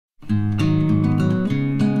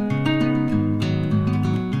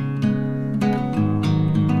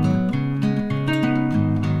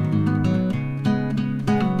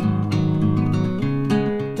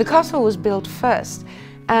The castle was built first,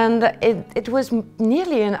 and it was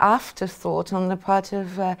nearly an afterthought on the part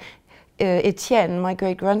of Etienne, my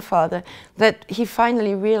great-grandfather, that he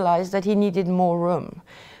finally realized that he needed more room.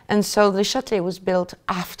 And so the Châtelet was built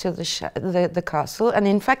after the castle, and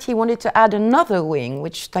in fact he wanted to add another wing,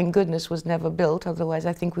 which thank goodness was never built, otherwise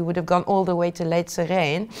I think we would have gone all the way to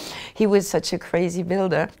Leidse. He was such a crazy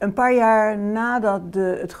builder. Een paar jaar nadat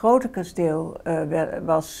het grote kasteel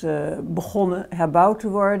was begonnen, herbouwd te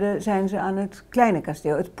worden, zijn ze aan het kleine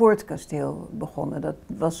kasteel, het poortkasteel, begonnen. Dat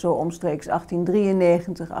was zo omstreeks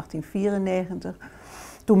 1893, 1894.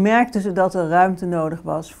 Toen merkten ze dat er ruimte nodig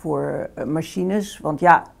was voor machines, want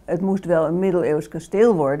ja, het moest wel een middeleeuws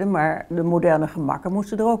kasteel worden, maar de moderne gemakken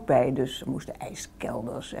moesten er ook bij. Dus er moesten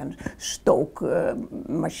ijskelders en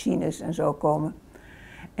stookmachines en zo komen.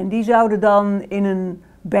 En die zouden dan in een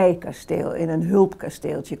bijkasteel, in een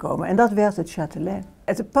hulpkasteeltje komen. En dat werd het Châtelet.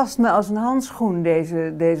 Het past me als een handschoen,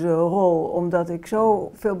 deze rol, omdat ik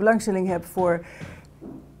zo veel belangstelling heb voor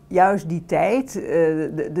juist die tijd,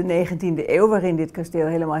 de 19e eeuw, waarin dit kasteel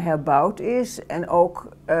helemaal herbouwd is. En ook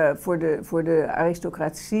voor de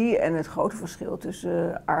aristocratie en het grote verschil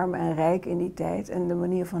tussen arm en rijk in die tijd. En de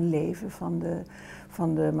manier van leven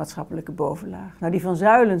van de maatschappelijke bovenlaag. Nou, die van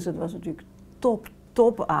Zuylen, dat was natuurlijk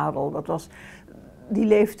topadel. Die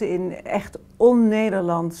leefde in echt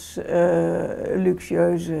on-Nederlands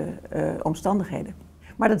luxueuze omstandigheden.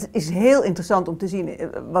 Maar dat is heel interessant om te zien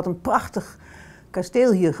wat een prachtig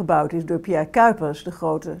kasteel hier gebouwd is door Pierre Cuypers, de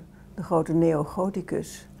grote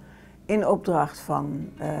neogoticus, in opdracht van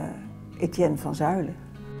Etienne van Zuylen.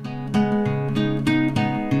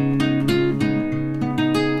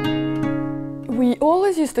 We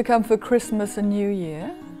always used to come for Christmas and New Year.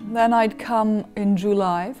 Then I'd come in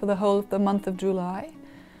July for the whole of the month of July.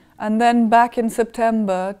 And then back in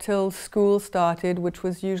September till school started, which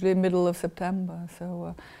was usually middle of September.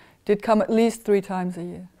 So did come at least 3 times a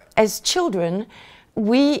year. As children,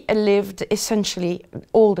 we lived essentially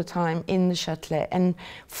all the time in the Châtelet. And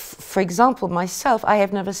for example, myself, I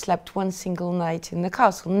have never slept one single night in the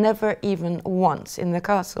castle, never even once in the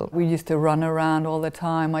castle. We used to run around all the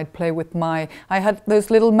time. I'd play with I had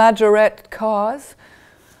those little majorette cars.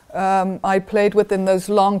 I played with in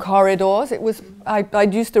those long corridors.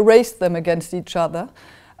 I'd used to race them against each other.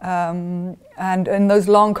 And in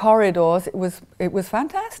those long corridors, it was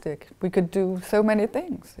fantastic. We could do so many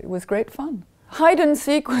things. It was great fun. Hide and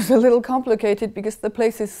seek was a little complicated because the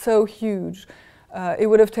place is so huge. It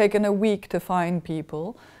would have taken a week to find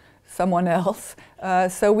someone else.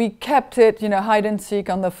 So we kept it, hide and seek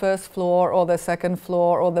on the first floor or the second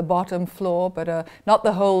floor or the bottom floor, but not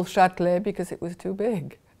the whole Châtelet because it was too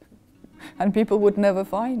big. And people would never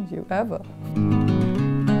find you, ever.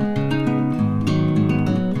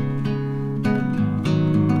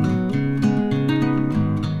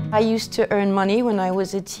 I used to earn money when I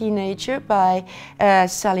was a teenager by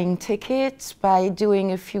selling tickets, by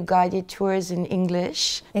doing a few guided tours in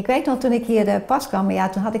English. Ik weet nog toen ik hier pas kwam, maar ja,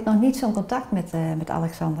 toen had ik nog niet zo'n contact met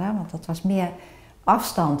Alexandra, want dat was meer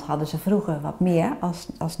afstand, hadden ze vroeger wat meer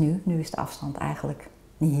als nu. Nu is de afstand eigenlijk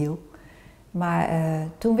niet heel. Maar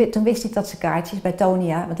toen wist ik dat ze kaartjes bij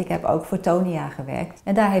Tonia, want ik heb ook voor Tonia gewerkt.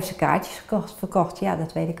 En daar heeft ze kaartjes verkocht. Ja,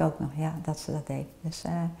 dat weet ik ook nog, ja, dat ze dat deed. Dus,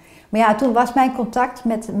 maar ja, toen was mijn contact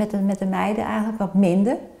met de meiden eigenlijk wat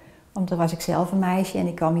minder. Want toen was ik zelf een meisje en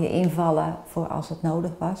ik kwam hier invallen voor als het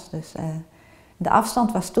nodig was. Dus de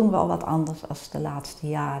afstand was toen wel wat anders als de laatste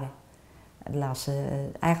jaren.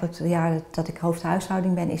 Eigenlijk de jaren dat ik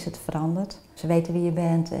hoofdhuishouding ben, is het veranderd. Ze weten wie je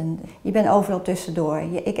bent en je bent overal tussendoor.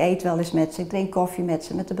 Ik eet wel eens met ze, ik drink koffie met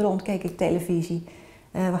ze. Met de bron keek ik televisie.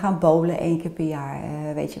 We gaan bowlen 1 keer per jaar,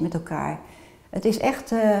 weet je, met elkaar. Het is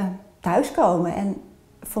echt thuiskomen. En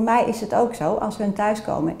voor mij is het ook zo, als we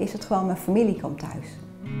thuiskomen, is het gewoon mijn familie komt thuis.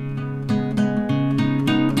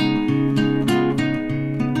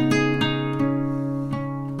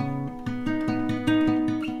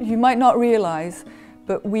 You might not realize,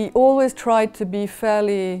 but we always tried to be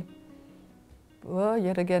fairly, well,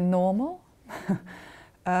 yet again, normal.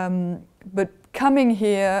 But coming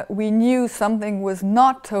here, we knew something was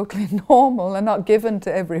not totally normal and not given to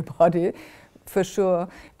everybody, for sure.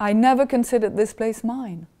 I never considered this place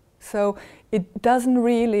mine. So it doesn't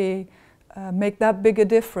really make that big a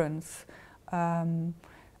difference.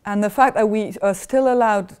 And the fact that we are still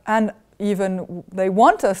allowed, and even they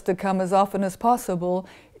want us to come as often as possible,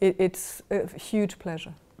 it's a huge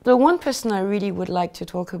pleasure. The one person I really would like to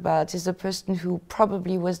talk about is the person who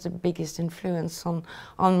probably was the biggest influence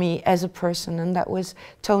on me as a person, and that was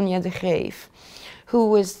Tonia de Greef, who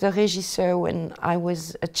was the regisseur when I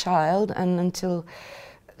was a child, and until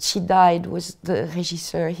she died was the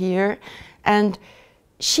regisseur here. And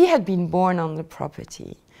she had been born on the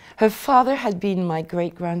property. Her father had been my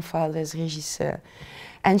great-grandfather's régisseur.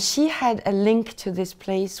 And she had a link to this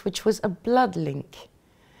place which was a blood link.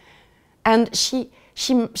 And she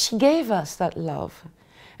gave us that love.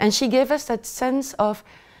 And she gave us that sense of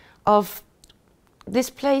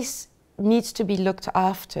this place needs to be looked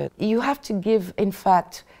after. You have to give, in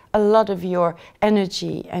fact, a lot of your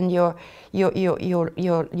energy and your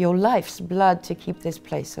life's blood to keep this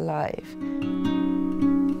place alive.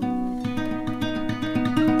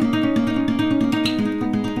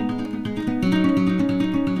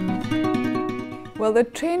 Well, the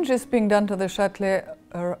changes being done to the Châtelet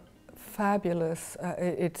are fabulous.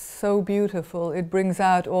 It's so beautiful. It brings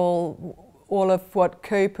out all of what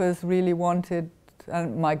Kuipers really wanted,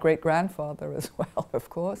 and my great-grandfather as well, of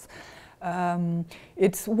course.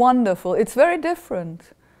 It's wonderful. It's very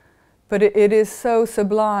different, but it is so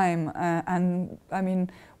sublime. And I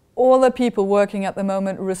mean, all the people working at the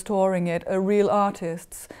moment restoring it are real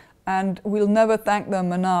artists, and we'll never thank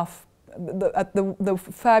them enough at the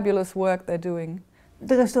fabulous work they're doing.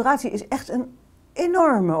 De restauratie is echt een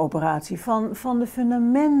enorme operatie, van de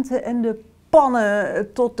fundamenten en de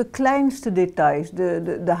pannen tot de kleinste details.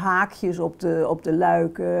 De haakjes op de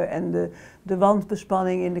luiken en de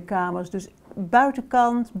wandbespanning in de kamers. Dus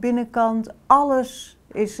buitenkant, binnenkant, alles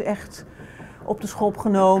is echt op de schop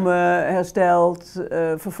genomen, hersteld,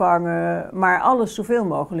 vervangen. Maar alles zoveel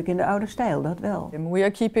mogelijk in de oude stijl, dat wel. We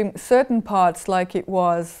are keeping certain parts like it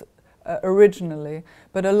was originally,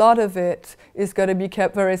 but a lot of it is going to be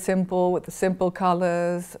kept very simple with the simple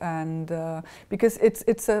colors, and because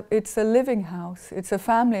it's a living house, it's a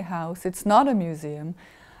family house, it's not a museum,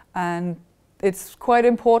 and it's quite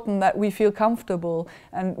important that we feel comfortable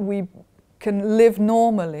and we can live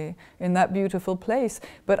normally in that beautiful place.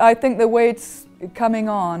 But I think the way it's coming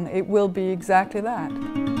on, it will be exactly that.